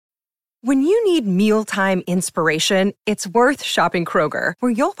When you need mealtime inspiration, it's worth shopping Kroger,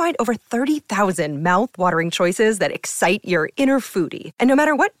 where you'll find over 30,000 mouth-watering choices that excite your inner foodie. And no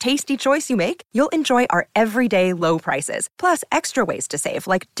matter what tasty choice you make, you'll enjoy our everyday low prices, plus extra ways to save,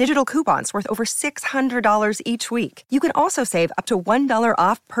 like digital coupons worth over $600 each week. You can also save up to $1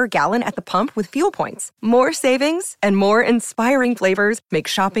 off per gallon at the pump with fuel points. More savings and more inspiring flavors make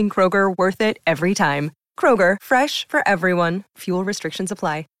shopping Kroger worth it every time. Kroger, fresh for everyone. Fuel restrictions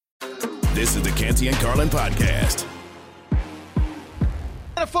apply. This is the Canty and Carlin podcast. Can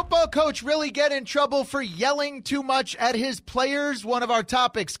a football coach really get in trouble for yelling too much at his players? One of our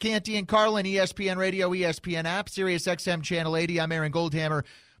topics, Canty and Carlin, ESPN Radio, ESPN app, Sirius XM Channel 80. I'm Aaron Goldhammer.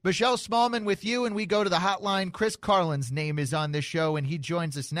 Michelle Smallman with you, and we go to the hotline. Chris Carlin's name is on this show, and he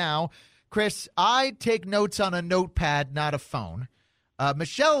joins us now. Chris, I take notes on a notepad, not a phone.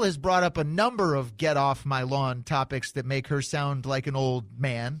 Michelle has brought up a number of get-off-my-lawn topics that make her sound like an old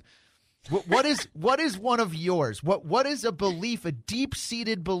man. What is one of yours? What is a belief, a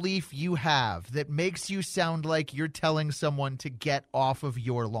deep-seated belief you have that makes you sound like you're telling someone to get off of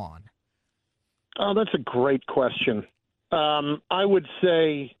your lawn? Oh, that's a great question. I would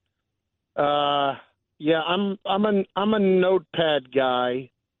say, I'm a notepad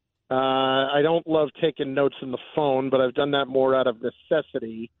guy. I don't love taking notes on the phone, but I've done that more out of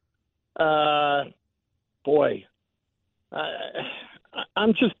necessity.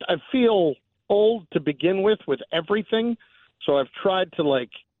 I feel old to begin with everything. So I've tried to,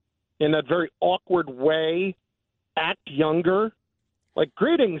 in that very awkward way, act younger. Like,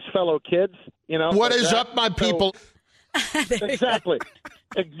 greetings, fellow kids. What is up, my people? Exactly.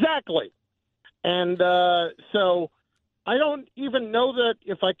 And so I don't even know that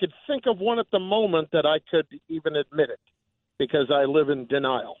if I could think of one at the moment that I could even admit it, because I live in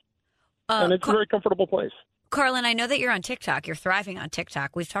denial. And it's a very comfortable place. Carlin, I know that you're on TikTok. You're thriving on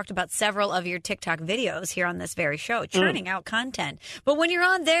TikTok. We've talked about several of your TikTok videos here on this very show, churning out content. But when you're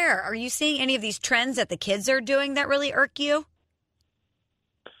on there, are you seeing any of these trends that the kids are doing that really irk you?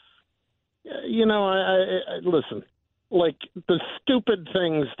 I listen, like the stupid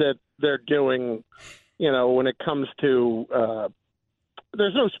things that they're doing, when it comes to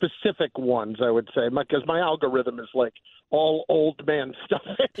there's no specific ones, I would say, because my algorithm is like all old man stuff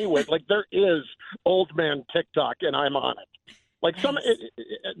anyway. Like, there is old man TikTok, and I'm on it. Like,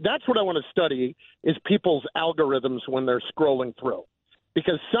 that's what I want to study is people's algorithms when they're scrolling through,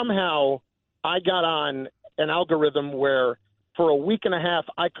 because somehow I got on an algorithm where for a week and a half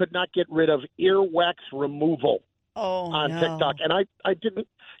I could not get rid of earwax removal on TikTok, and I didn't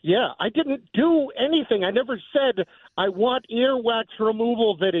do anything. I never said I want earwax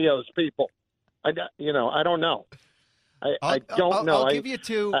removal videos, people. I don't know. I don't know. I'll give you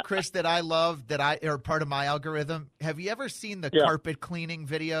two, Chris, that I love that are part of my algorithm. Have you ever seen the carpet cleaning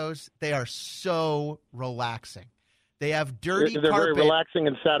videos? They are so relaxing. They have dirty carpet. They're very relaxing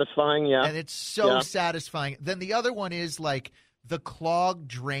and satisfying, yeah. And it's so satisfying. Then the other one is like the clogged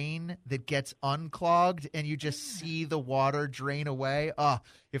drain that gets unclogged and you just see the water drain away.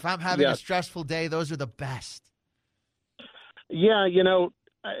 If I'm having a stressful day, those are the best. Yeah,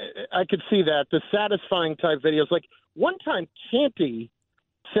 I could see that. The satisfying type videos. Like, one time Canty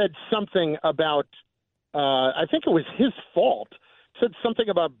said something about, I think it was his fault, said something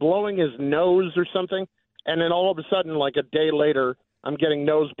about blowing his nose or something. And then all of a sudden, like a day later, I'm getting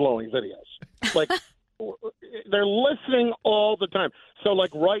nose blowing videos. Like, they're listening all the time. So,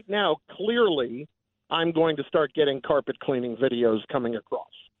 like, right now, clearly, I'm going to start getting carpet cleaning videos coming across.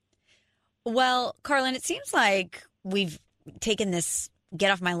 Well, Carlin, it seems like we've taken this get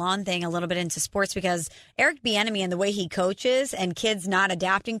off my lawn thing a little bit into sports, because Eric Bieniemy and the way he coaches and kids not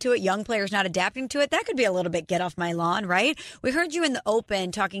adapting to it, young players not adapting to it, that could be a little bit get off my lawn, right? We heard you in the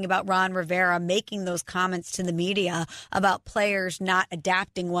open talking about Ron Rivera making those comments to the media about players not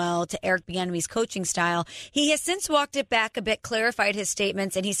adapting well to Eric Bieniemy's coaching style. He has since walked it back a bit, clarified his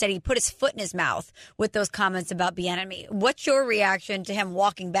statements, and he said he put his foot in his mouth with those comments about Bieniemy. What's your reaction to him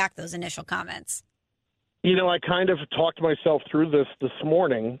walking back those initial comments? I kind of talked myself through this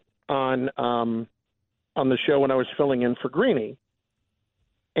morning on the show when I was filling in for Greeny.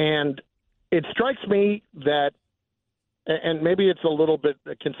 And it strikes me that, and maybe it's a little bit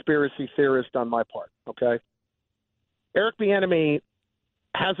a conspiracy theorist on my part, okay? Eric Bieniemy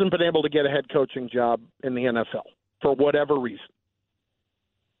hasn't been able to get a head coaching job in the NFL for whatever reason.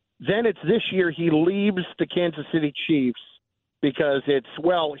 Then it's this year he leaves the Kansas City Chiefs because he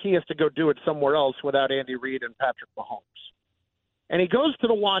has to go do it somewhere else without Andy Reid and Patrick Mahomes. And he goes to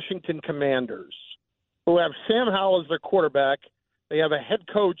the Washington Commanders, who have Sam Howell as their quarterback. They have a head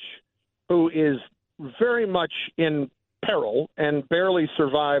coach who is very much in peril and barely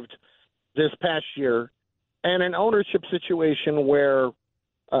survived this past year and an ownership situation where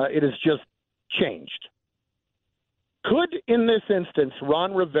it has just changed. Could, in this instance,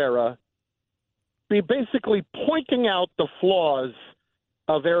 Ron Rivera be basically pointing out the flaws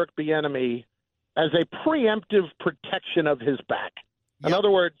of Eric Bieniemy as a preemptive protection of his back? Yep. In other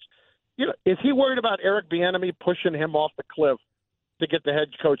words, is he worried about Eric Bieniemy pushing him off the cliff to get the head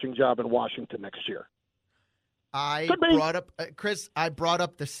coaching job in Washington next year? I brought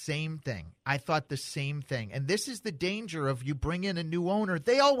up the same thing. I thought the same thing. And this is the danger of you bring in a new owner.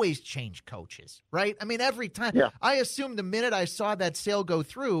 They always change coaches, right? I mean, every time. Yeah. I assumed the minute I saw that sale go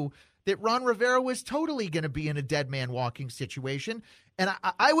through that Ron Rivera was totally going to be in a dead man walking situation. And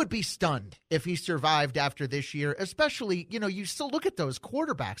I would be stunned if he survived after this year, especially, you still look at those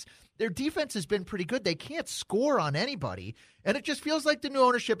quarterbacks. Their defense has been pretty good. They can't score on anybody. And it just feels like the new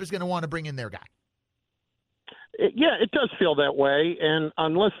ownership is going to want to bring in their guy. Yeah, it does feel that way. And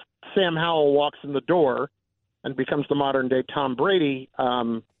unless Sam Howell walks in the door and becomes the modern-day Tom Brady, I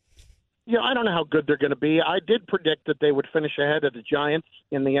don't know how good they're going to be. I did predict that they would finish ahead of the Giants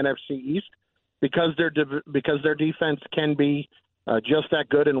in the NFC East because their defense can be just that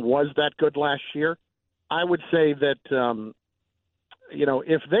good and was that good last year. I would say that,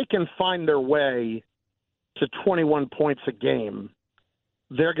 if they can find their way to 21 points a game,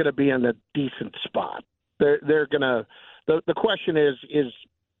 they're going to be in a decent spot. They're going to – the question is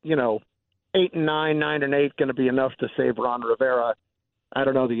 8-9, 9-8 going to be enough to save Ron Rivera? I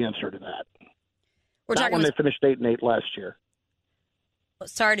don't know the answer to that. They finished 8-8 last year.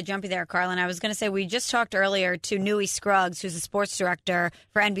 Sorry to jump you there, Carlin. I was going to say we just talked earlier to Newey Scruggs, who's the sports director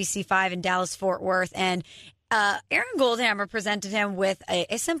for NBC5 in Dallas-Fort Worth, and Aaron Goldhammer presented him with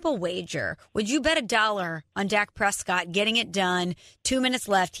a simple wager. Would you bet $1 on Dak Prescott getting it done? 2 minutes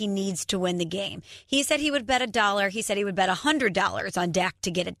left. He needs to win the game. He said he would bet $1. He said he would bet $100 on Dak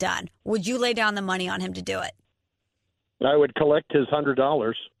to get it done. Would you lay down the money on him to do it? I would collect his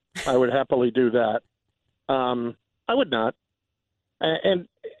 $100. I would happily do that. I would not. And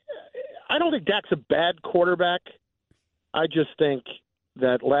I don't think Dak's a bad quarterback. I just think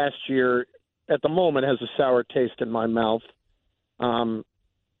that last year, at the moment, has a sour taste in my mouth.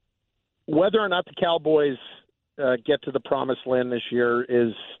 Whether or not the Cowboys get to the promised land this year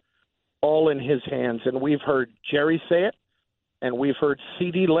is all in his hands. And we've heard Jerry say it, and we've heard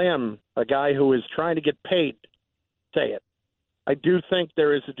C.D. Lamb, a guy who is trying to get paid, say it. I do think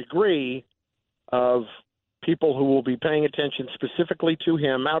there is a degree of people who will be paying attention specifically to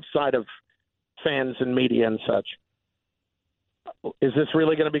him outside of fans and media and such. Is this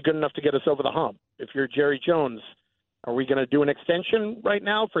really going to be good enough to get us over the hump? If you're Jerry Jones, are we going to do an extension right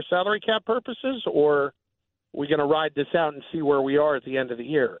now for salary cap purposes, or are we going to ride this out and see where we are at the end of the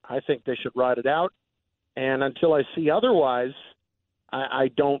year? I think they should ride it out. And until I see otherwise, I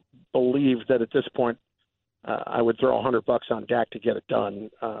don't believe that at this point I would throw $100 on Dak to get it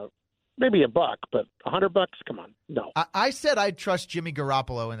done. Maybe $1, but $100, come on, no. I said I'd trust Jimmy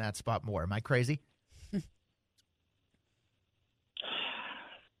Garoppolo in that spot more. Am I crazy?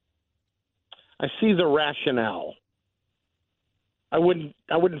 I see the rationale. I wouldn't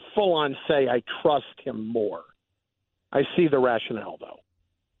full on say I trust him more. I see the rationale though.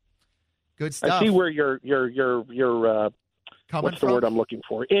 Good stuff. I see where your what's the word I'm looking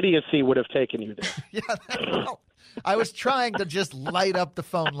for? Idiocy would have taken you there. Yeah, I was trying to just light up the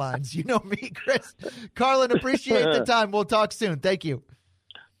phone lines. You know me, Chris. Carlin, appreciate the time. We'll talk soon. Thank you.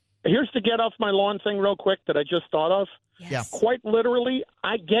 Here's the get off my lawn thing real quick that I just thought of. Yes. Yeah. Quite literally,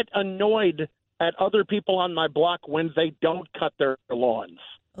 I get annoyed at other people on my block when they don't cut their lawns.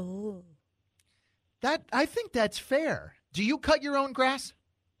 Oh. I think that's fair. Do you cut your own grass?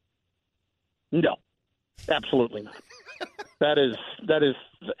 No, absolutely not. That is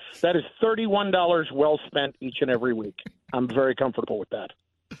 $31 well spent each and every week. I'm very comfortable with that.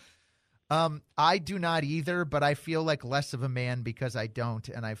 I do not either, but I feel like less of a man because I don't,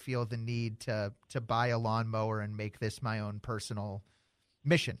 and I feel the need to buy a lawnmower and make this my own personal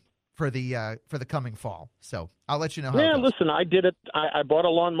mission for the coming fall. So I'll let you know how it goes. Listen, I did it. I bought a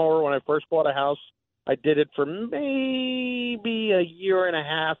lawnmower when I first bought a house. I did it for maybe a year and a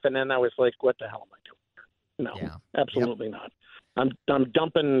half, and then I was like, what the hell am I doing here? No, absolutely not. I'm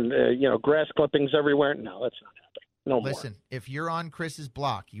dumping grass clippings everywhere. No, that's not happening. No more. Listen, if you're on Chris's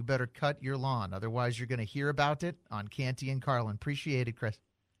block, you better cut your lawn. Otherwise, you're going to hear about it on Canty and Carlin. Appreciate it, Chris.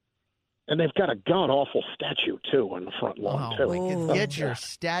 And they've got a god-awful statue, too, on the front lawn, too. Get your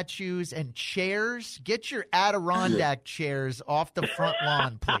statues and chairs. Get your Adirondack chairs off the front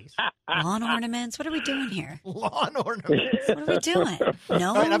lawn, please. Lawn ornaments? What are we doing here? Lawn ornaments. What are we doing? No.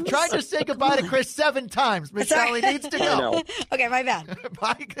 All right, I've tried to say goodbye to Chris 7 times. Michelle, he needs to go. Okay, my bad.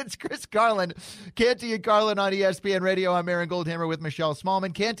 Bye, it's Chris Carlin. Canty and Carlin on ESPN Radio. I'm Aaron Goldhammer with Michelle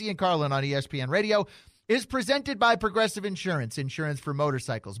Smallman. Canty and Carlin on ESPN Radio is presented by Progressive Insurance. Insurance for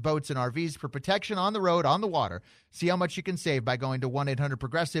motorcycles, boats, and RVs for protection on the road, on the water. See how much you can save by going to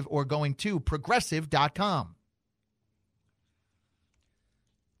 1-800-PROGRESSIVE or going to Progressive.com.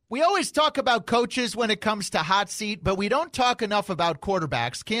 We always talk about coaches when it comes to hot seat, but we don't talk enough about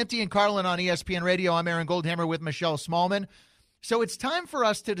quarterbacks. Canty and Carlin on ESPN Radio. I'm Aaron Goldhammer with Michelle Smallman. So it's time for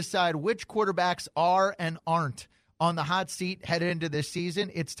us to decide which quarterbacks are and aren't on the hot seat headed into this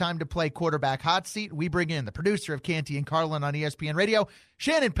season. It's time to play quarterback hot seat. We bring in the producer of Canty and Carlin on ESPN Radio,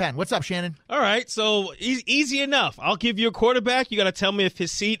 Shannon Penn. What's up, Shannon? All right, so easy enough. I'll give you a quarterback. You got to tell me if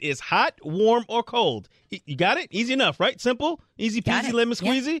his seat is hot, warm, or cold. You got it? Easy enough, right? Simple? Easy peasy, lemon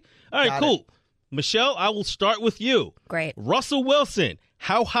squeezy? Yeah. All right, cool. Michelle, I will start with you. Great. Russell Wilson.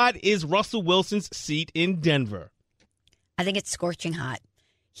 How hot is Russell Wilson's seat in Denver? I think it's scorching hot.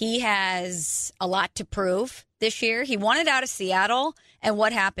 He has a lot to prove this year. He wanted out of Seattle, and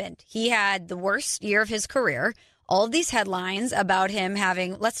what happened? He had the worst year of his career. All of these headlines about him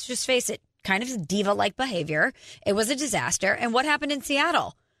having, let's just face it, kind of diva-like behavior. It was a disaster. And what happened in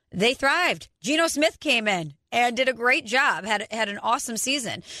Seattle? They thrived. Geno Smith came in and did a great job, had an awesome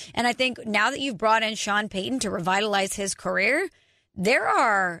season. And I think now that you've brought in Sean Payton to revitalize his career, there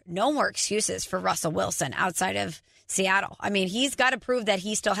are no more excuses for Russell Wilson outside of Seattle. I mean, he's got to prove that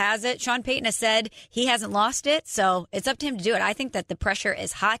he still has it. Sean Payton has said he hasn't lost it, so it's up to him to do it. I think that the pressure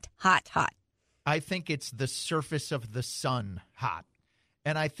is hot, hot, hot. I think it's the surface of the sun hot.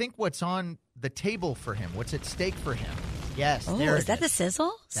 And I think what's on the table for him, what's at stake for him. Yes, there is that the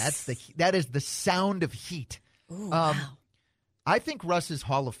sizzle? That is the sound of heat. Ooh, wow. I think Russ's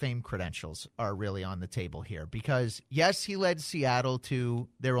Hall of Fame credentials are really on the table here because, yes, he led Seattle to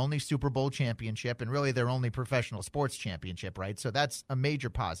their only Super Bowl championship and really their only professional sports championship, right? So that's a major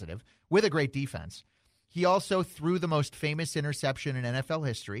positive with a great defense. He also threw the most famous interception in NFL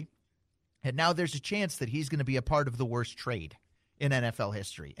history, and now there's a chance that he's going to be a part of the worst trade in NFL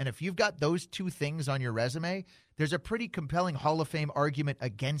history. And if you've got those two things on your resume, there's a pretty compelling Hall of Fame argument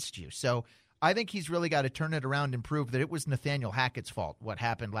against you. So I think he's really got to turn it around and prove that it was Nathaniel Hackett's fault, what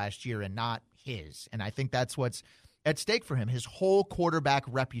happened last year, and not his. And I think that's what's at stake for him. His whole quarterback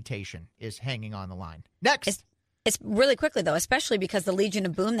reputation is hanging on the line. Next. It's really quickly, though, especially because the Legion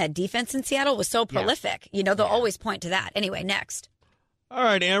of Boom, that defense in Seattle, was so prolific. Yeah. You know, they'll always point to that. Anyway, next. All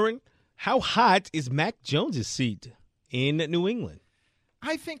right, Aaron. How hot is Mac Jones' seat in New England?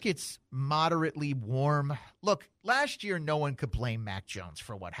 I think it's moderately warm. Look, last year no one could blame Mac Jones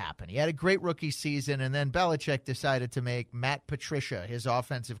for what happened. He had a great rookie season, and then Belichick decided to make Matt Patricia his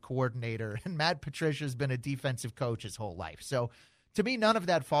offensive coordinator, and Matt Patricia's been a defensive coach his whole life. So to me, none of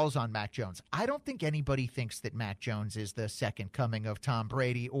that falls on Mac Jones. I don't think anybody thinks that Mac Jones is the second coming of Tom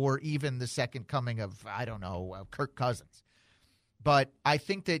Brady or even the second coming of, Kirk Cousins. But I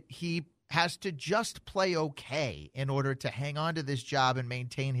think that he has to just play okay in order to hang on to this job and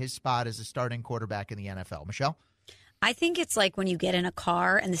maintain his spot as a starting quarterback in the NFL. Michelle? I think it's like when you get in a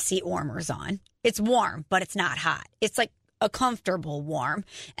car and the seat warmer's on. It's warm, but it's not hot. It's like a comfortable warm.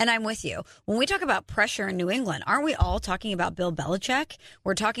 And I'm with you. When we talk about pressure in New England, aren't we all talking about Bill Belichick?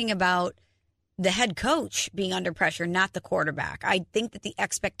 We're talking about the head coach being under pressure, not the quarterback. I think that the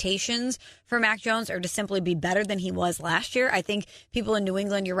expectations for Mac Jones are to simply be better than he was last year. I think people in New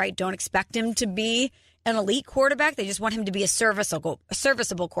England, you're right, don't expect him to be an elite quarterback. They just want him to be a serviceable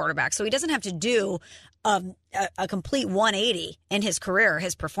quarterback. So he doesn't have to do a complete 180 in his career or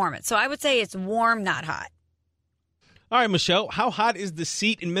his performance. So I would say it's warm, not hot. All right, Michelle, how hot is the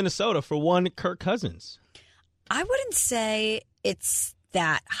seat in Minnesota for one Kirk Cousins? I wouldn't say it's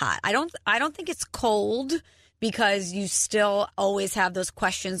that hot. I don't think it's cold because you still always have those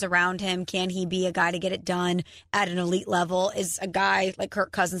questions around him. Can he be a guy to get it done at an elite level? Is a guy like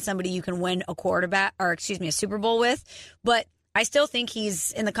Kirk Cousins somebody you can win a Super Bowl with? But I still think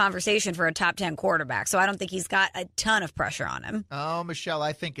he's in the conversation for a top 10 quarterback. So I don't think he's got a ton of pressure on him. Oh, Michelle,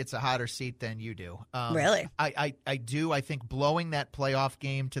 I think it's a hotter seat than you do. Really? I do. I think blowing that playoff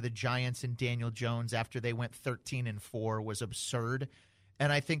game to the Giants and Daniel Jones after they went 13-4 was absurd.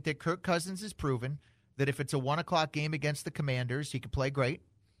 And I think that Kirk Cousins has proven that if it's a 1 o'clock game against the Commanders, he can play great.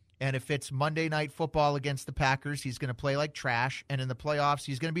 And if it's Monday Night Football against the Packers, he's going to play like trash. And in the playoffs,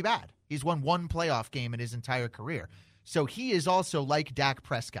 he's going to be bad. He's won one playoff game in his entire career. So he is also like Dak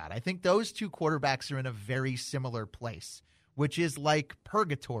Prescott. I think those two quarterbacks are in a very similar place, which is like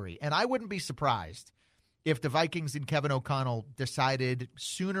purgatory. And I wouldn't be surprised if the Vikings and Kevin O'Connell decided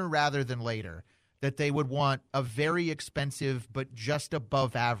sooner rather than later that they would want a very expensive but just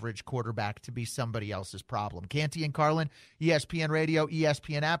above average quarterback to be somebody else's problem. Canty and Carlin, ESPN Radio,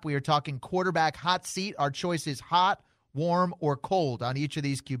 ESPN app. We are talking quarterback hot seat. Our choice is hot, warm, or cold on each of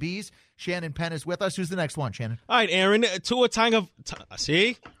these QBs. Shannon Penn is with us. Who's the next one, Shannon? All right, Aaron. Tua Tagovailoa.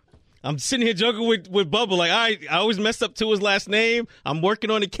 See? I'm sitting here joking with Bubba. Like, all right, I always mess up Tua's last name. I'm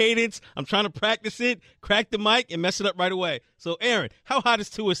working on the cadence. I'm trying to practice it, crack the mic, and mess it up right away. So, Aaron, how hot is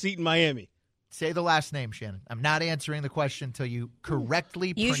Tua's seat in Miami? Say the last name, Shannon. I'm not answering the question until you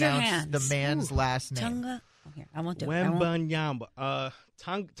correctly pronounce the man's last name. Tonga. Oh, here, I won't do Wembanyama.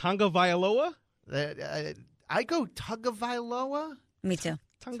 Tagovailoa? I go Tagovailoa. Me too.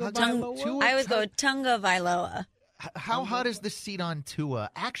 Tagovailoa? I always go Tagovailoa. How hot is the seat on Tua?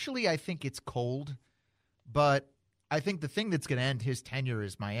 Actually, I think it's cold, but I think the thing that's going to end his tenure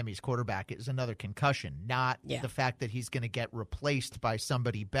as Miami's quarterback is another concussion, not the fact that he's going to get replaced by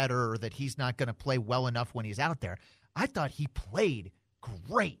somebody better or that he's not going to play well enough when he's out there. I thought he played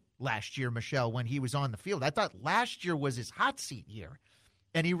great last year, Michelle, when he was on the field. I thought last year was his hot seat year,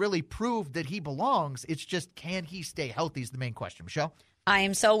 and he really proved that he belongs. It's just, can he stay healthy is the main question. Michelle? I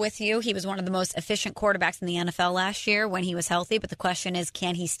am so with you. He was one of the most efficient quarterbacks in the NFL last year when he was healthy, but the question is,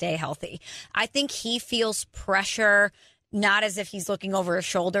 can he stay healthy? I think he feels pressure, not as if he's looking over his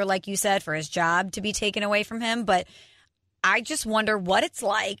shoulder, like you said, for his job to be taken away from him, but I just wonder what it's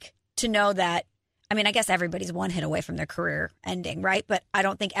like to know that, I mean, I guess everybody's one hit away from their career ending, right? But I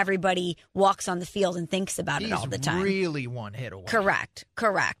don't think everybody walks on the field and thinks about it all the time. He's really one hit away. Correct.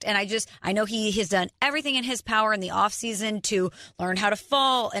 And I know he has done everything in his power in the offseason to learn how to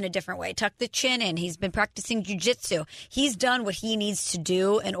fall in a different way, tuck the chin in. He's been practicing jiu-jitsu. He's done what he needs to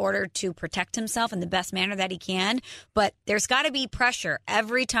do in order to protect himself in the best manner that he can. But there's got to be pressure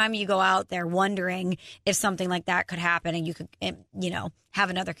every time you go out there wondering if something like that could happen and you could, have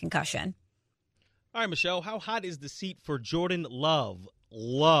another concussion. All right, Michelle, how hot is the seat for Jordan Love?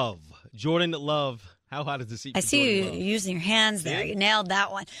 Jordan Love, how hot is the seat for Jordan Love? I see you using your hands there. You nailed that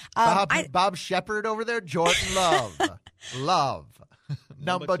one. Bob Shepard over there, Jordan Love. Love.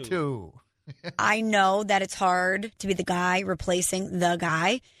 Number two. I know that it's hard to be the guy replacing the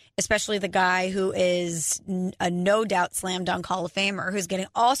guy, especially the guy who is a no-doubt slam dunk Hall of Famer who's getting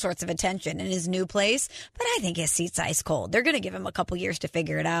all sorts of attention in his new place. But I think his seat's ice cold. They're going to give him a couple years to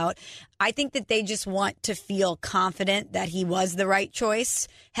figure it out. I think that they just want to feel confident that he was the right choice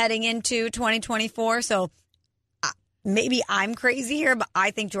heading into 2024. So maybe I'm crazy here, but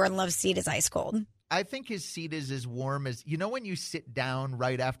I think Jordan Love's seat is ice cold. I think his seat is as warm as, when you sit down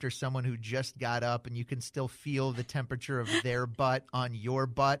right after someone who just got up and you can still feel the temperature of their butt on your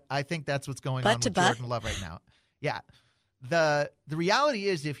butt. I think that's what's going on with Jordan Love right now. Yeah. The reality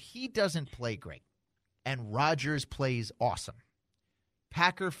is if he doesn't play great and Rodgers plays awesome,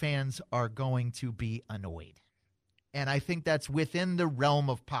 Packer fans are going to be annoyed. And I think that's within the realm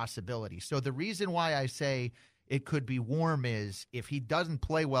of possibility. So the reason why I say it could be warm is if he doesn't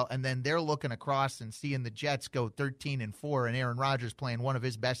play well and then they're looking across and seeing the Jets go 13-4 and Aaron Rodgers playing one of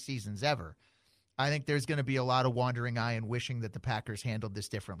his best seasons ever, I think there's going to be a lot of wandering eye and wishing that the Packers handled this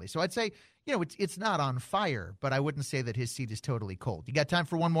differently. So I'd say, it's not on fire, but I wouldn't say that his seat is totally cold. You got time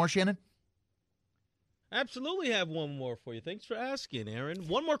for one more, Shannon? Absolutely have one more for you. Thanks for asking, Aaron.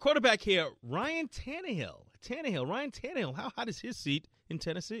 One more quarterback here, Ryan Tannehill. Ryan Tannehill, how hot is his seat in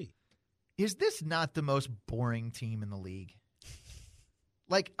Tennessee? Is this not the most boring team in the league?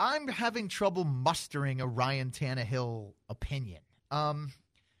 Like, I'm having trouble mustering a Ryan Tannehill opinion.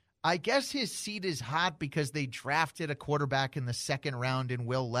 I guess his seat is hot because they drafted a quarterback in the second round in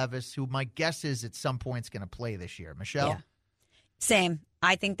Will Levis, who my guess is at some point is going to play this year. Michelle? Yeah. Same.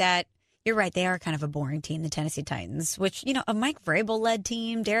 I think that you're right. They are kind of a boring team, the Tennessee Titans, which, a Mike Vrabel-led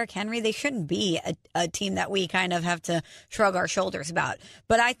team, Derrick Henry, they shouldn't be a team that we kind of have to shrug our shoulders about.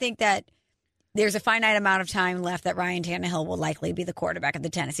 But I think that there's a finite amount of time left that Ryan Tannehill will likely be the quarterback of the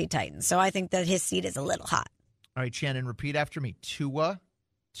Tennessee Titans. So I think that his seat is a little hot. All right, Shannon, repeat after me. Tua.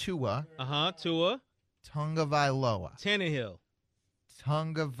 Tua. Tagovailoa. Tannehill.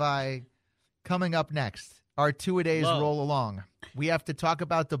 Coming up next, our two-a-days roll along. We have to talk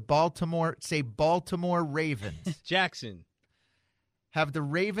about the Baltimore Ravens. Jackson. Have the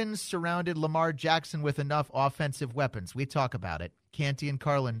Ravens surrounded Lamar Jackson with enough offensive weapons? We talk about it. Canty and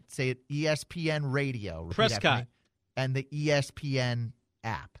Carlin say it. ESPN Radio. Repeat Prescott. And the ESPN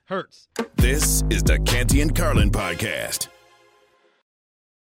app. Hurts. This is the Canty and Carlin podcast.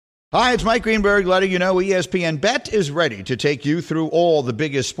 Hi, it's Mike Greenberg letting you know ESPN Bet is ready to take you through all the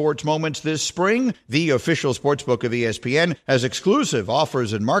biggest sports moments this spring. The official sportsbook of ESPN has exclusive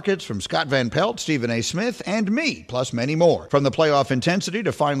offers and markets from Scott Van Pelt, Stephen A. Smith, and me, plus many more. From the playoff intensity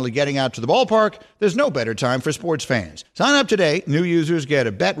to finally getting out to the ballpark, there's no better time for sports fans. Sign up today. New users get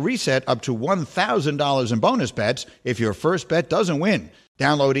a bet reset up to $1,000 in bonus bets if your first bet doesn't win.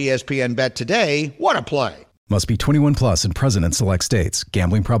 Download ESPN Bet today. What a play. Must be 21 plus and present in select states.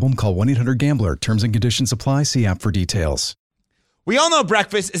 Gambling problem? Call 1-800-GAMBLER. Terms and conditions apply. See app for details. We all know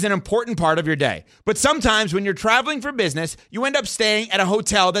breakfast is an important part of your day. But sometimes when you're traveling for business, you end up staying at a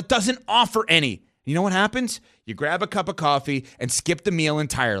hotel that doesn't offer any. You know what happens? You grab a cup of coffee and skip the meal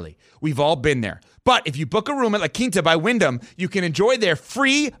entirely. We've all been there. But if you book a room at La Quinta by Wyndham, you can enjoy their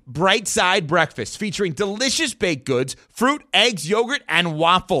free Bright Side breakfast featuring delicious baked goods, fruit, eggs, yogurt, and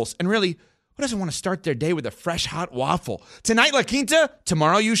waffles. And really, who doesn't want to start their day with a fresh, hot waffle? Tonight, La Quinta,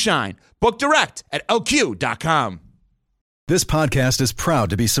 tomorrow you shine. Book direct at LQ.com. This podcast is proud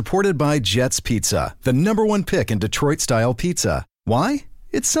to be supported by Jets Pizza, the #1 pick in Detroit-style pizza. Why?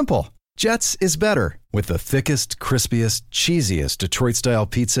 It's simple. Jets is better. With the thickest, crispiest, cheesiest Detroit-style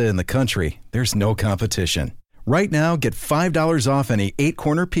pizza in the country, there's no competition. Right now, get $5 off any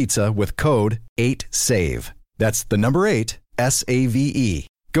 8-corner pizza with code 8SAVE. That's the number 8, SAVE.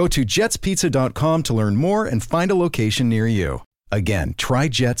 Go to jetspizza.com to learn more and find a location near you. Again, try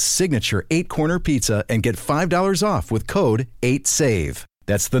Jet's signature 8-corner pizza and get $5 off with code 8SAVE.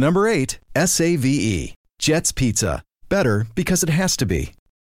 That's the number 8, SAVE. Jet's Pizza. Better because it has to be.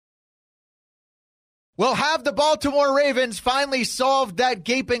 Well, have the Baltimore Ravens finally solved that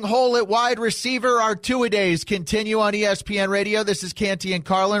gaping hole at wide receiver? Our two-a-days continue on ESPN Radio. This is Canty and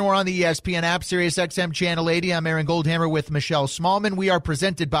Carlin. We're on the ESPN app, Sirius XM Channel 80. I'm Aaron Goldhammer with Michelle Smallman. We are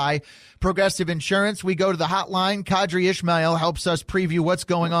presented by Progressive Insurance. We go to the hotline. Qadry Ismail helps us preview what's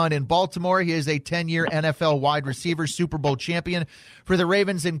going on in Baltimore. He is a 10-year NFL wide receiver, Super Bowl champion for the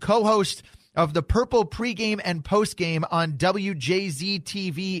Ravens, and co-host of the Purple pregame and postgame on WJZ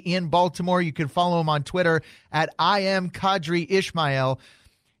TV in Baltimore. You can follow him on Twitter at I am Qadry Ismail.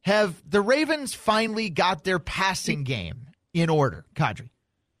 Have the Ravens finally got their passing game in order, Qadry?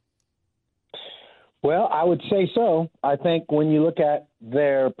 Well, I would say so. I think when you look at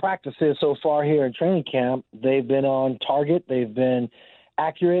their practices so far here in training camp, they've been on target. They've been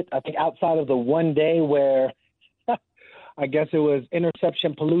accurate. I think outside of the one day where I guess it was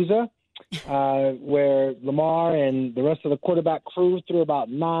interception palooza, where Lamar and the rest of the quarterback crew threw about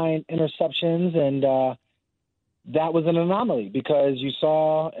 9 interceptions, and that was an anomaly because you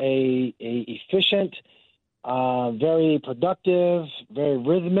saw a efficient, very productive, very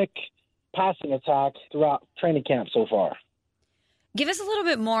rhythmic passing attack throughout training camp so far. Give us a little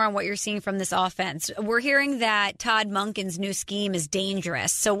bit more on what you're seeing from this offense. We're hearing that Todd Monken's new scheme is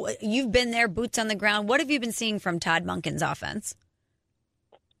dangerous. So you've been there, boots on the ground. What have you been seeing from Todd Monken's offense?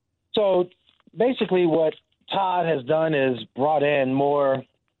 So basically what Todd has done is brought in more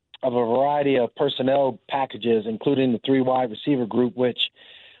of a variety of personnel packages, including the 3 wide receiver group, which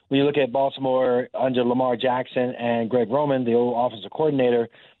when you look at Baltimore under Lamar Jackson and Greg Roman, the old offensive coordinator,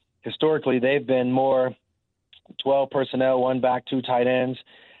 historically they've been more 12 personnel, 1 back, 2 tight ends,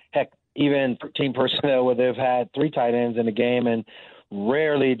 heck, even 13 personnel where they've had 3 tight ends in the game, and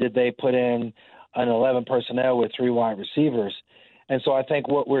rarely did they put in an 11 personnel with 3 wide receivers. And so I think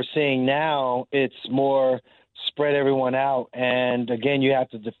what we're seeing now, it's more spread everyone out. And, again, you have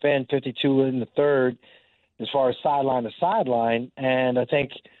to defend 52 in the third as far as sideline to sideline. And I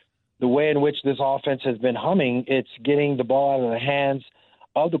think the way in which this offense has been humming, it's getting the ball out of the hands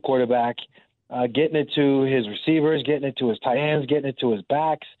of the quarterback, getting it to his receivers, getting it to his tight ends, getting it to his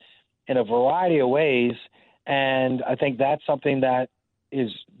backs in a variety of ways. And I think that's something that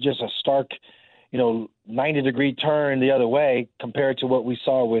is just a stark 90-degree turn the other way compared to what we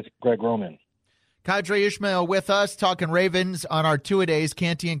saw with Greg Roman. Qadry Ismail with us, talking Ravens on our two-a-days,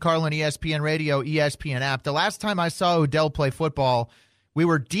 Canty and Carlin, ESPN Radio, ESPN app. The last time I saw Odell play football, we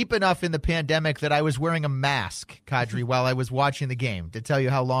were deep enough in the pandemic that I was wearing a mask, Qadry, while I was watching the game, to tell you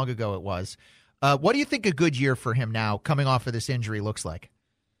how long ago it was. What do you think a good year for him now, coming off of this injury, looks like?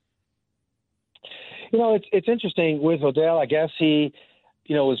 It's interesting with Odell. I guess he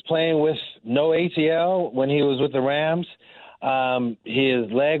was playing with no ACL when he was with the Rams. His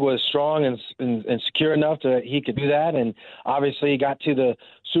leg was strong and secure enough that he could do that. And obviously he got to the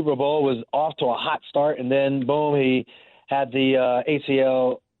Super Bowl, was off to a hot start. And then, boom, he had the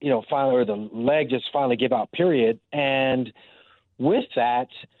ACL, finally, or the leg just finally give out, period. And with that,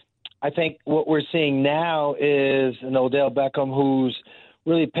 I think what we're seeing now is an Odell Beckham who's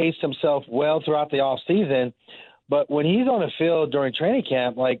really paced himself well throughout the offseason. But when he's on the field during training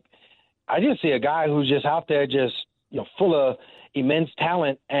camp, I just see a guy who's just out there just, full of immense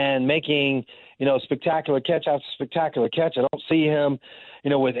talent and making, spectacular catch after spectacular catch. I don't see him,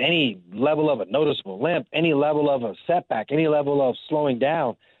 with any level of a noticeable limp, any level of a setback, any level of slowing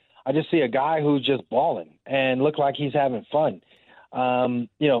down. I just see a guy who's just balling and look like he's having fun.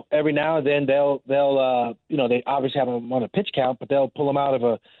 Every now and then they'll they obviously have him on a pitch count, but they'll pull him out of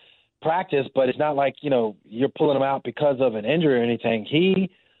a practice, but it's not like, you're pulling him out because of an injury or anything. He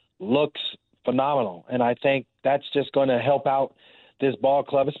looks phenomenal, and I think that's just going to help out this ball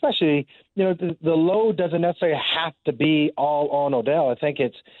club, especially, the load doesn't necessarily have to be all on Odell. I think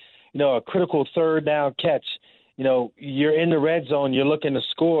it's, a critical third down catch. You're in the red zone, you're looking to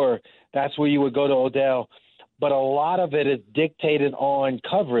score, that's where you would go to Odell. But a lot of it is dictated on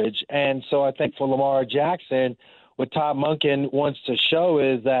coverage. And so I think for Lamar Jackson, what Todd Monken wants to show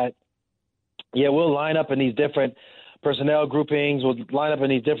is that, we'll line up in these different personnel groupings, we'll line up in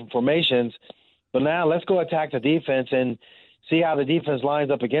these different formations, but now let's go attack the defense and see how the defense lines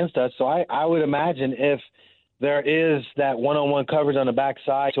up against us. So I would imagine if there is that one-on-one coverage on the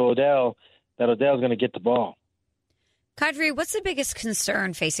backside to Odell, that Odell's going to get the ball. Kadri, what's the biggest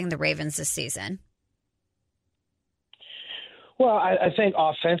concern facing the Ravens this season? Well, I think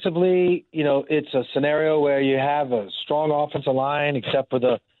offensively, it's a scenario where you have a strong offensive line except for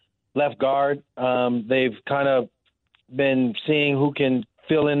the left guard. They've kind of been seeing who can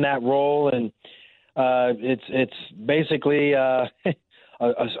fill in that role, and it's basically a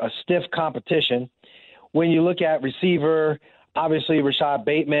stiff competition. When you look at receiver, obviously Rashad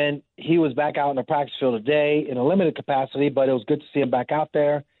Bateman, he was back out in the practice field today in a limited capacity, but it was good to see him back out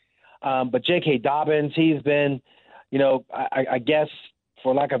there. But J.K. Dobbins, he's been, I guess,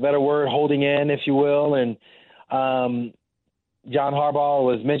 for lack of a better word, holding in, if you will. And John Harbaugh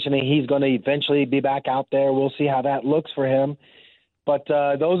was mentioning he's going to eventually be back out there. We'll see how that looks for him. But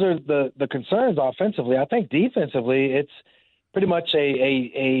those are the concerns offensively. I think defensively, it's pretty much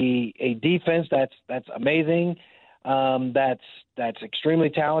a defense that's amazing, that's extremely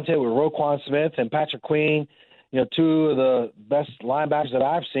talented with Roquan Smith and Patrick Queen, two of the best linebackers that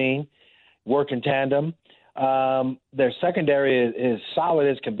I've seen work in tandem. Their secondary is solid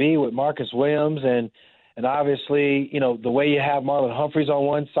as can be with Marcus Williams and obviously, the way you have Marlon Humphreys on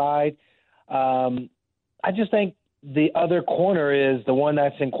one side. I just think the other corner is the one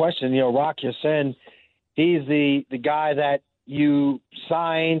that's in question. Rock Ya-Sin, he's the guy that you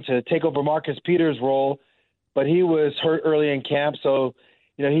signed to take over Marcus Peters' role, but he was hurt early in camp, so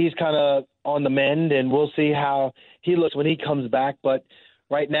he's kind of on the mend, and we'll see how he looks when he comes back. But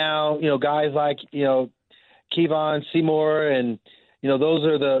right now, guys like Kevon Seymour and those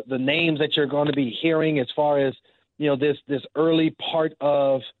are the names that you're going to be hearing as far as this early part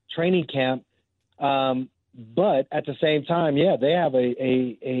of training camp. But at the same time, they have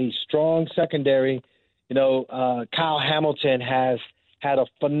a strong secondary. Kyle Hamilton has had a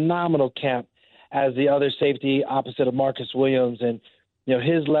phenomenal camp as the other safety opposite of Marcus Williams, and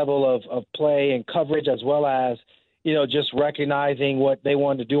his level of play and coverage, as well as just recognizing what they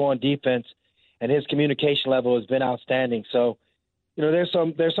want to do on defense, and his communication level has been outstanding. So there's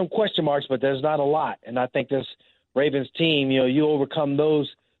some question marks, but there's not a lot. And I think this Ravens team, you overcome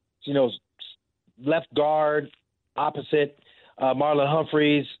those, left guard opposite Marlon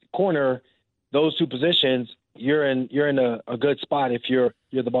Humphreys, corner, those two positions, you're in a good spot if you're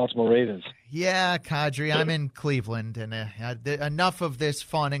the Baltimore Ravens. Yeah, Kadri, I'm in Cleveland, and enough of this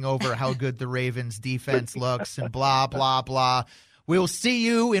fawning over how good the Ravens defense looks and blah, blah, blah. We'll see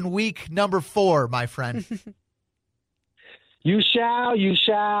you in week number 4, my friend. You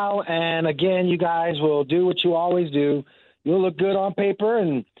shall. And again, you guys will do what you always do. You'll look good on paper,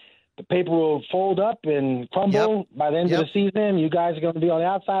 and the paper will fold up and crumble by the end of the season. You guys are going to be on the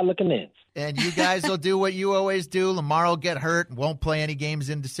outside looking in. And you guys will do what you always do. Lamar will get hurt and won't play any games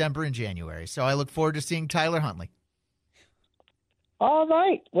in December and January. So I look forward to seeing Tyler Huntley. All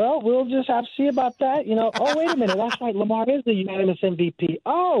right. Well, we'll just have to see about that. Oh, wait a minute. That's right. Lamar is the unanimous MVP.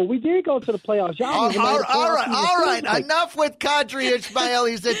 Oh, we did go to the playoffs. All right. Enough with Kadri Ismail.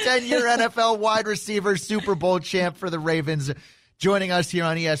 He's a 10-year NFL wide receiver, Super Bowl champ for the Ravens, joining us here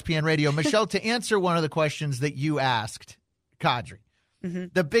on ESPN Radio. Michelle, to answer one of the questions that you asked, Kadri,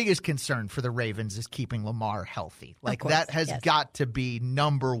 the biggest concern for the Ravens is keeping Lamar healthy. That has got to be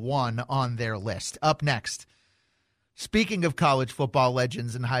number one on their list. Up next, speaking of college football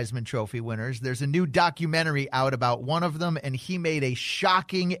legends and Heisman Trophy winners, there's a new documentary out about one of them, and he made a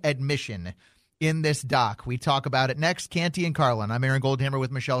shocking admission in this doc. We talk about it next. Canty and Carlin. I'm Aaron Goldhammer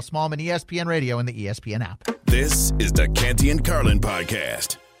with Michelle Smallman, ESPN Radio and the ESPN app. This is the Canty and Carlin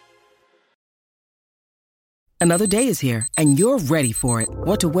podcast. Another day is here, and you're ready for it.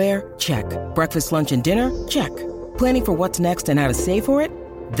 What to wear? Check. Breakfast, lunch, and dinner? Check. Planning for what's next and how to save for it?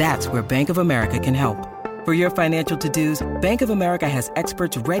 That's where Bank of America can help. For your financial to-dos, Bank of America has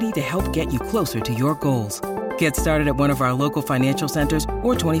experts ready to help get you closer to your goals. Get started at one of our local financial centers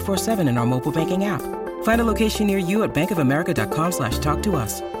or 24/7 in our mobile banking app. Find a location near you at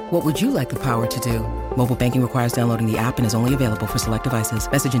bankofamerica.com/talktous. What would you like the power to do? Mobile banking requires downloading the app and is only available for select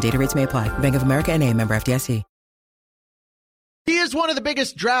devices. Message and data rates may apply. Bank of America N.A., member FDIC. He is one of the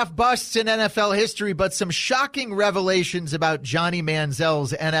biggest draft busts in NFL history, but some shocking revelations about Johnny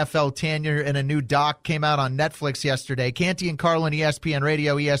Manziel's NFL tenure in a new doc came out on Netflix yesterday. Canty and Carlin, ESPN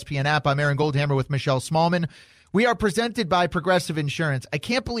Radio, ESPN app. I'm Aaron Goldhammer with Michelle Smallman. We are presented by Progressive Insurance. I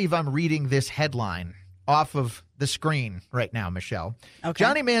can't believe I'm reading this headline off of the screen right now, Michelle. Okay.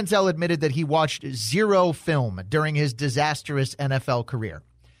 Johnny Manziel admitted that he watched zero film during his disastrous NFL career.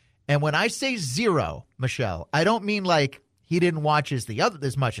 And when I say zero, Michelle, I don't mean like he didn't watch as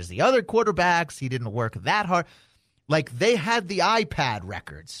much as the other quarterbacks. He didn't work that hard. Like, they had the iPad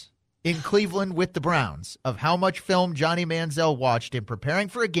records in Cleveland with the Browns of how much film Johnny Manziel watched in preparing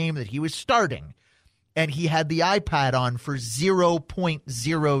for a game that he was starting. And he had the iPad on for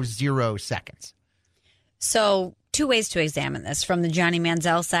 0.00 seconds. So, two ways to examine this from the Johnny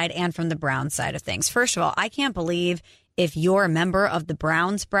Manziel side and from the Browns side of things. First of all, I can't believe if you're a member of the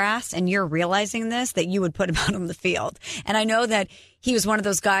Browns brass and you're realizing this, that you would put him out on the field. And I know that he was one of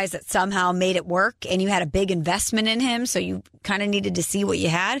those guys that somehow made it work and you had a big investment in him, so you kind of needed to see what you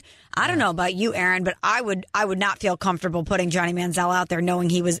had. I don't know about you, Aaron, but I would not feel comfortable putting Johnny Manziel out there knowing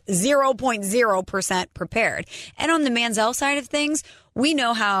he was 0.0% prepared. And on the Manziel side of things, we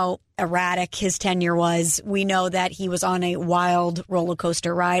know how erratic his tenure was. We know that he was on a wild roller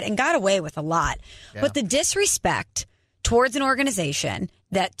coaster ride and got away with a lot. Yeah. But the disrespect towards an organization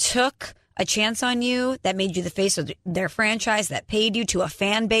that took a chance on you, that made you the face of their franchise, that paid you, to a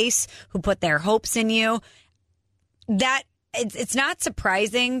fan base who put their hopes in you, that it's not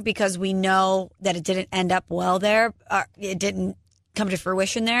surprising because we know that it didn't end up well there. It didn't come to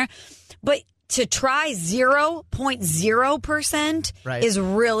fruition there. But to try 0.0% is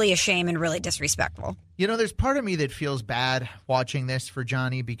really a shame and really disrespectful. You know, there's part of me that feels bad watching this for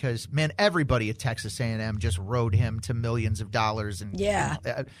Johnny because, man, everybody at Texas A&M just rode him to millions of dollars. And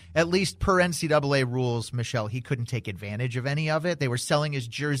at least per NCAA rules, Michelle, he couldn't take advantage of any of it. They were selling his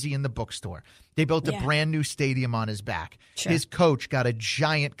jersey in the bookstore. They built a brand new stadium on his back. Sure. His coach got a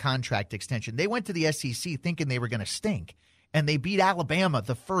giant contract extension. They went to the SEC thinking they were going to stink. And they beat Alabama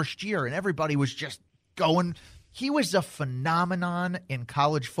the first year, and everybody was just going. He was a phenomenon in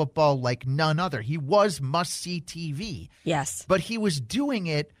college football like none other. He was must-see TV. Yes. But he was doing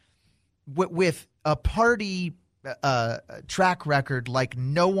it with a party track record like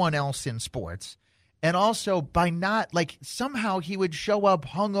no one else in sports. And also by not, like, somehow he would show up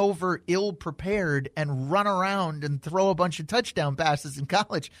hungover, ill-prepared, and run around and throw a bunch of touchdown passes in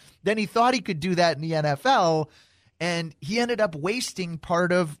college. Then he thought he could do that in the NFL. And he ended up wasting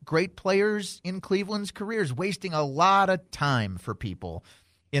part of great players in Cleveland's careers, wasting a lot of time for people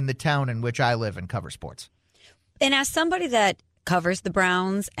in the town in which I live and cover sports. And as somebody that covers the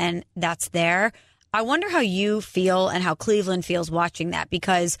Browns and that's there, I wonder how you feel and how Cleveland feels watching that,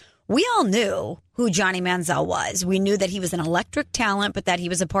 because we all knew who Johnny Manziel was. We knew that he was an electric talent, but that he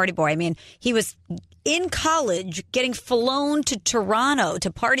was a party boy. I mean, he was in college getting flown to Toronto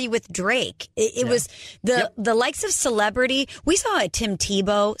to party with Drake. It was the likes of celebrity. We saw a Tim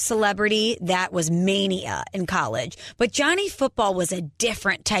Tebow celebrity that was mania in college, but Johnny Football was a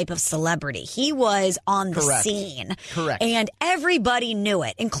different type of celebrity. He was on the scene. Correct. And everybody knew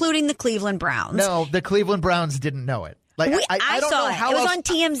it, including the Cleveland Browns. No, the Cleveland Browns didn't know it. Like, I don't saw know how it. It was else. on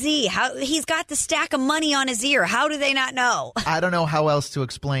TMZ. How he's got the stack of money on his ear. How do they not know? I don't know how else to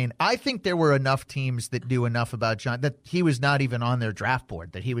explain. I think there were enough teams that knew enough about John that he was not even on their draft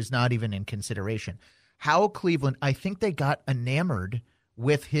board, that he was not even in consideration. How Cleveland, I think they got enamored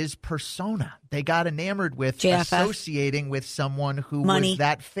with his persona. They got enamored with JFF. Associating with someone who was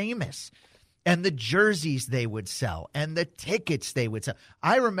that famous. And the jerseys they would sell and the tickets they would sell.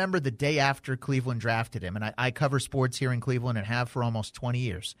 I remember the day after Cleveland drafted him, and I cover sports here in Cleveland and have for almost 20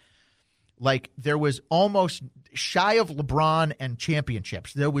 years. Like, there was almost shy of LeBron and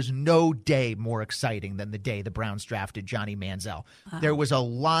championships. There was no day more exciting than the day the Browns drafted Johnny Manziel. Wow. There was a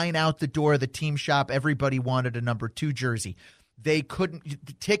line out the door of the team shop. Everybody wanted a number 2 jersey. They couldn't –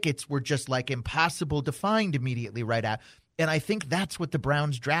 the tickets were just like impossible to find immediately right out. And I think that's what the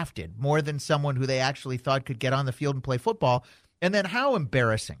Browns drafted, more than someone who they actually thought could get on the field and play football. And then how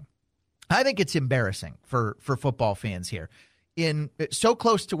embarrassing. I think it's embarrassing for football fans here. In so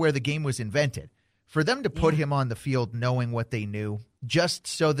close to where the game was invented, For them to put him on the field knowing what they knew, just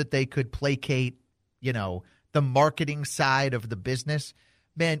so that they could placate, the marketing side of the business.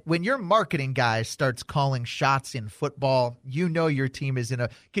 Man, when your marketing guy starts calling shots in football, your team is in a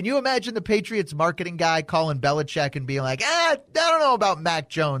 – can you imagine the Patriots marketing guy calling Belichick and being like, I don't know about Mac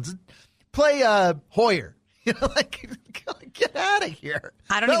Jones. Play Hoyer. Get out of here.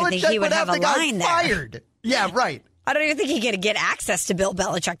 I don't even think he would have a line there. Fired. Yeah, right. I don't even think he could get access to Bill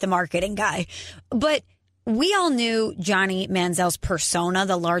Belichick, the marketing guy. But we all knew Johnny Manziel's persona,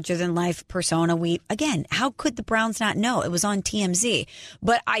 the larger-than-life persona. How could the Browns not know? It was on TMZ.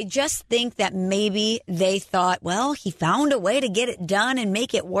 But I just think that maybe they thought, well, he found a way to get it done and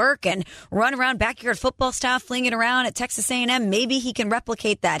make it work and run around backyard football style, flinging around at Texas A&M. Maybe he can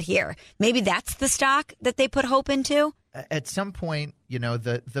replicate that here. Maybe that's the stock that they put hope into. At some point,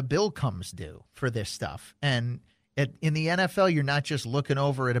 the bill comes due for this stuff. And in the NFL, you're not just looking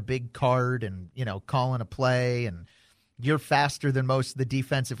over at a big card and, calling a play, and you're faster than most of the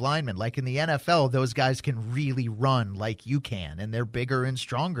defensive linemen. Like in the NFL, those guys can really run like you can, and they're bigger and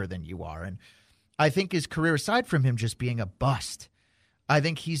stronger than you are. And I think his career, aside from him just being a bust, I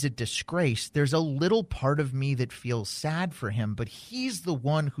think he's a disgrace. There's a little part of me that feels sad for him, but he's the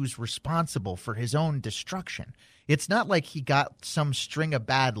one who's responsible for his own destruction. It's not like he got some string of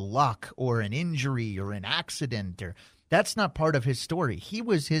bad luck or an injury or an accident. That's not part of his story. He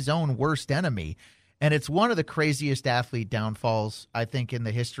was his own worst enemy, and it's one of the craziest athlete downfalls, I think, in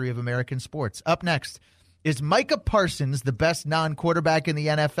the history of American sports. Up next, is Micah Parsons the best non-quarterback in the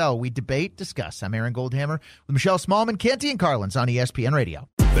NFL? We debate, discuss. I'm Aaron Goldhammer with Michelle Smallman, Canty and Carlin's on ESPN Radio.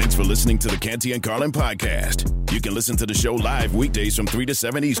 Thanks for listening to the Canty and Carlin podcast. You can listen to the show live weekdays from 3 to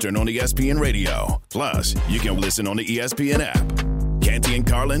 7 Eastern on ESPN Radio. Plus, you can listen on the ESPN app. Canty and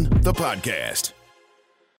Carlin, the podcast.